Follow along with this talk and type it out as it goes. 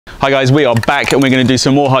Hi guys, we are back and we're going to do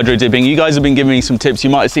some more hydro dipping. You guys have been giving me some tips.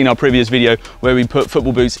 You might have seen our previous video where we put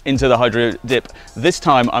football boots into the hydro dip. This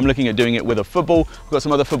time I'm looking at doing it with a football. We've got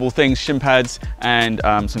some other football things, Shinpads and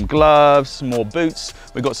some gloves, some more boots.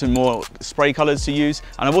 We've got some more spray colors to use.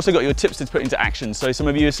 And I've also got your tips to put into action. So some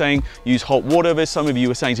of you are saying use hot water with this, some of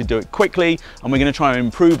you are saying to do it quickly. And we're going to try and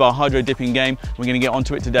improve our hydro dipping game. We're going to get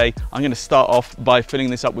onto it today. I'm going to start off by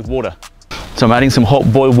filling this up with water. So I'm adding some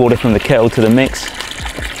hot boiled water from the kettle to the mix.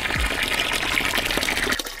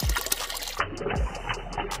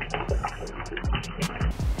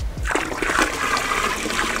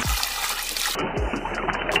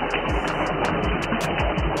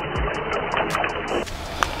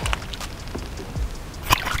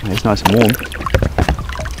 It's nice and warm.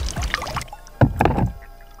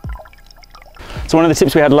 So one of the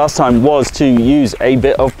tips we had last time was to use a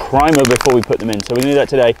bit of primer before we put them in. So we're going to do that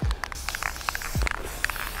today.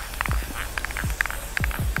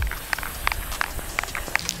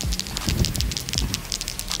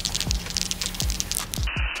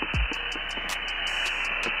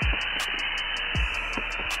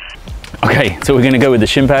 Okay, so we're going to go with the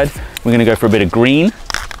Shinpad. We're going to go for a bit of green.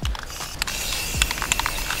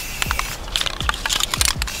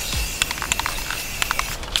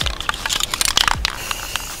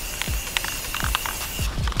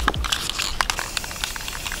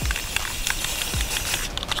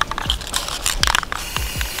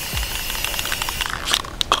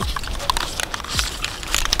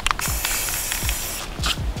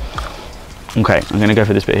 Okay, I'm going to go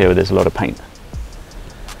for this bit here where there's a lot of paint.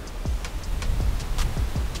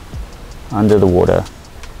 Under the water,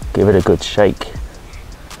 give it a good shake,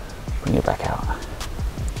 bring it back out.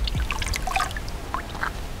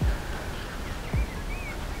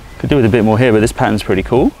 Could do with a bit more here, but this pattern's pretty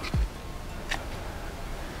cool.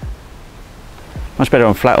 Much better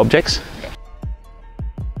on flat objects.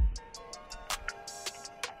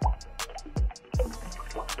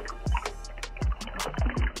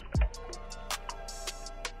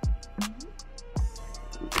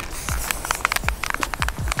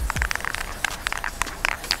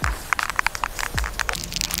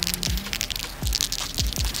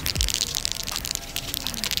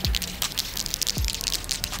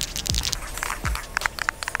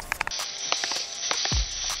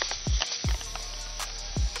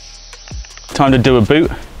 Time to do a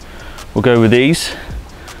boot. We'll go with these.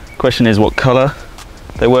 Question is what color.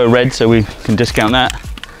 They were red, so we can discount that.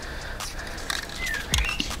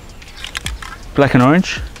 Black and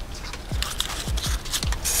orange.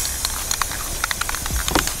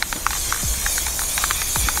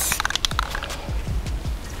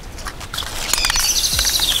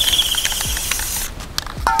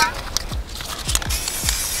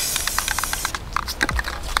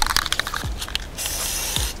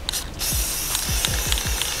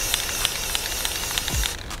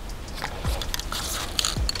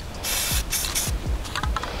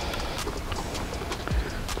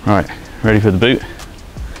 Right, ready for the boot.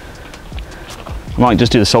 I might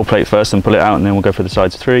just do the sole plate first and pull it out, and then we'll go for the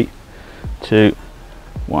sides. 3, 2,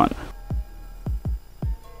 1.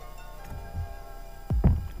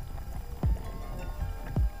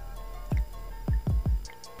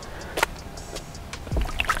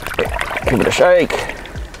 Give it a shake.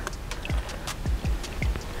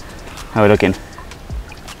 How are we looking?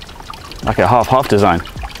 Like a half-half design.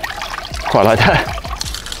 Quite like that.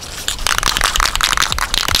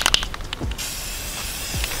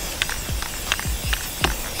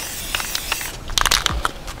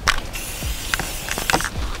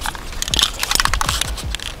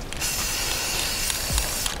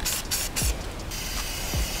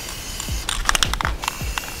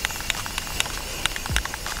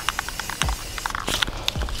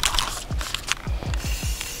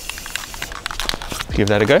 Give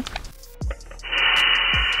that a go.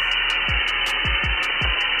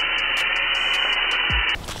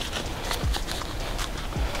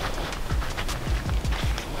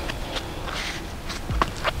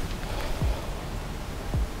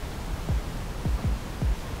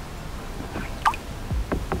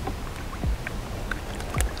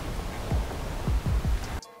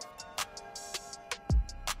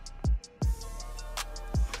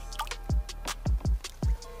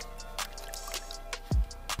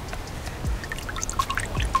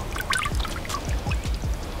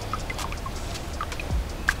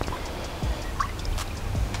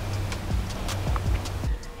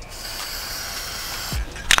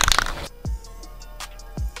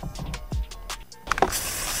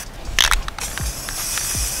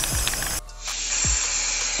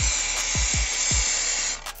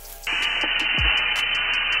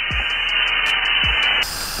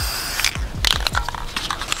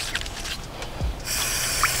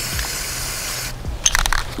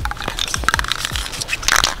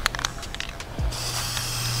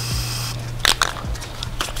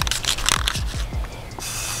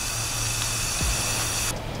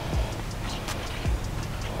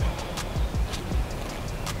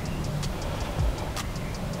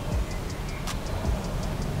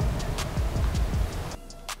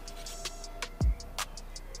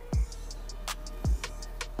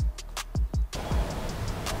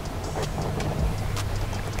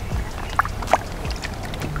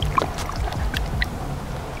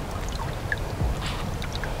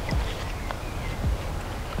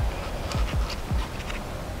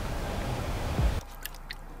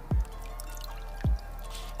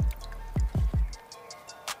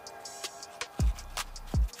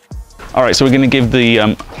 All right, so we're gonna give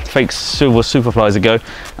the fake silver Superflies a go,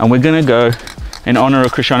 and we're gonna go in honor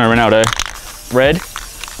of Cristiano Ronaldo, red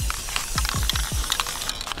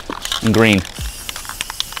and green.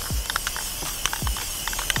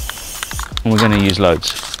 And we're gonna use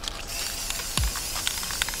loads.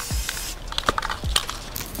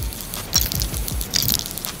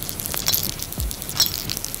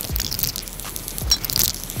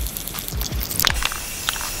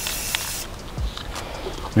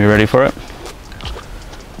 You ready for it?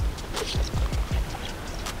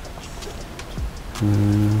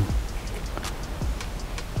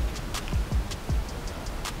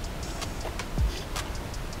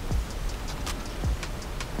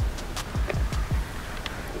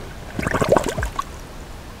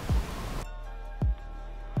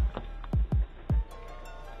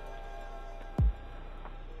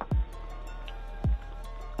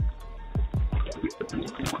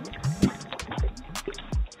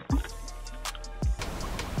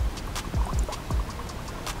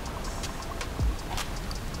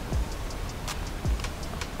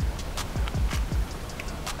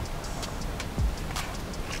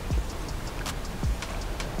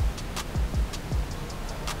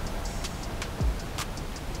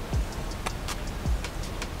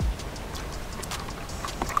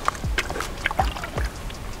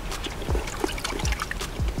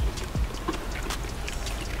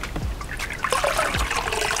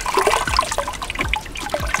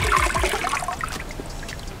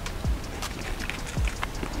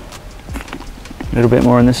 A little bit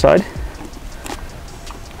more on this side,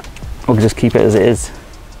 or just keep it as it is.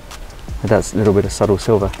 That's a little bit of subtle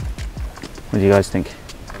silver. What do you guys think?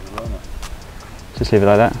 Just leave it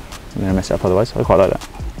like that. I'm gonna mess it up otherwise. I quite like that.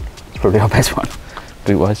 It's probably our best one,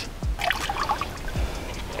 boot wise.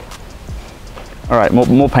 All right,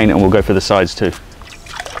 more paint, and we'll go for the sides too.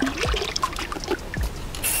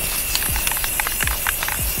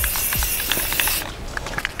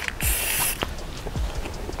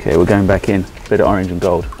 Okay, we're going back in, bit of orange and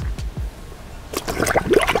gold.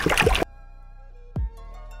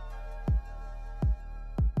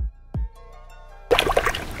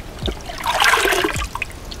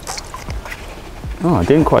 Oh, I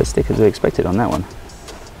didn't quite stick as we expected on that one.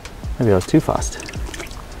 Maybe I was too fast.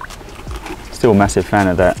 Still a massive fan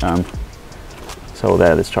of that sole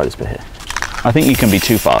there. Let's try this bit here. I think you can be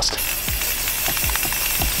too fast.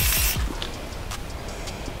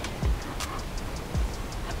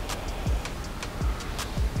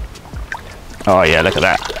 Oh yeah, look at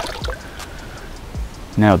that.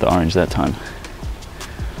 Nailed the orange that time.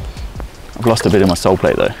 I've lost a bit of my sole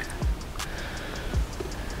plate though.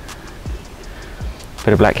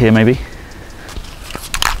 Bit of black here maybe.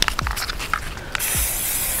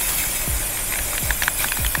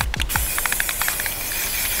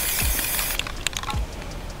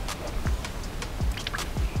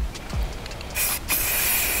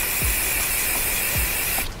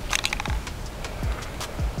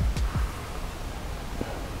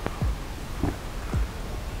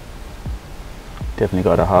 Definitely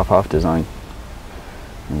got a half-half design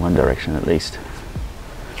in one direction at least.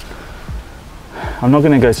 I'm not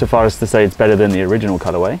going to go so far as to say it's better than the original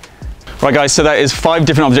colorway. Right guys, so that is 5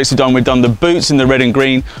 different objects we've done. We've done the boots in the red and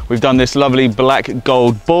green. We've done this lovely black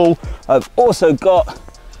gold ball. I've also got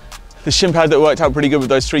the shin pad that worked out pretty good with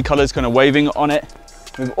those 3 colors kind of waving on it.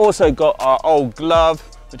 We've also got our old glove,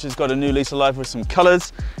 which has got a new lease of life with some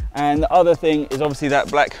colors. And the other thing is obviously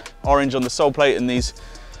that black orange on the sole plate and these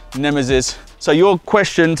Nemesis. So your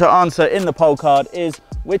question to answer in the poll card is,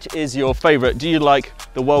 which is your favorite? Do you like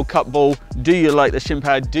the World Cup ball? Do you like the shin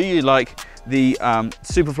pad? Do you like the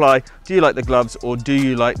Superfly? Do you like the gloves? Or do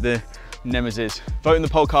you like the Nemesis? Vote in the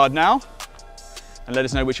poll card now and let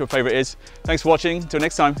us know which your favorite is. Thanks for watching. Until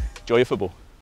next time, enjoy your football.